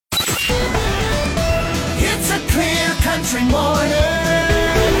country morning.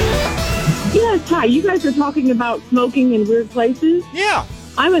 Yes, hi. You guys are talking about smoking in weird places. Yeah.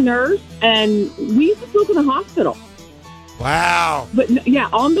 I'm a nurse, and we used to smoke in the hospital. Wow. But, yeah,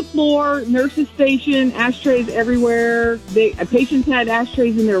 on the floor, nurses' station, ashtrays everywhere. Patients had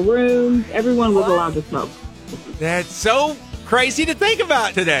ashtrays in their rooms. Everyone was allowed to smoke. That's so crazy to think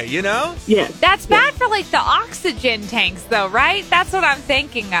about today, you know? Yes. That's bad for, like, the oxygen tanks, though, right? That's what I'm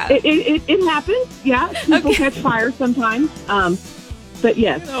thinking of. It happens. Yeah, people catch fire sometimes. But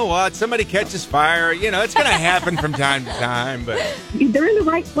yes. You know what? Somebody catches fire. You know, it's going to happen from time to time. But they're in the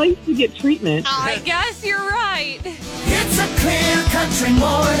right place to get treatment. I guess you're right. It's a clear country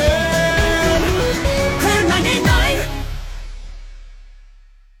morning. Clear 99.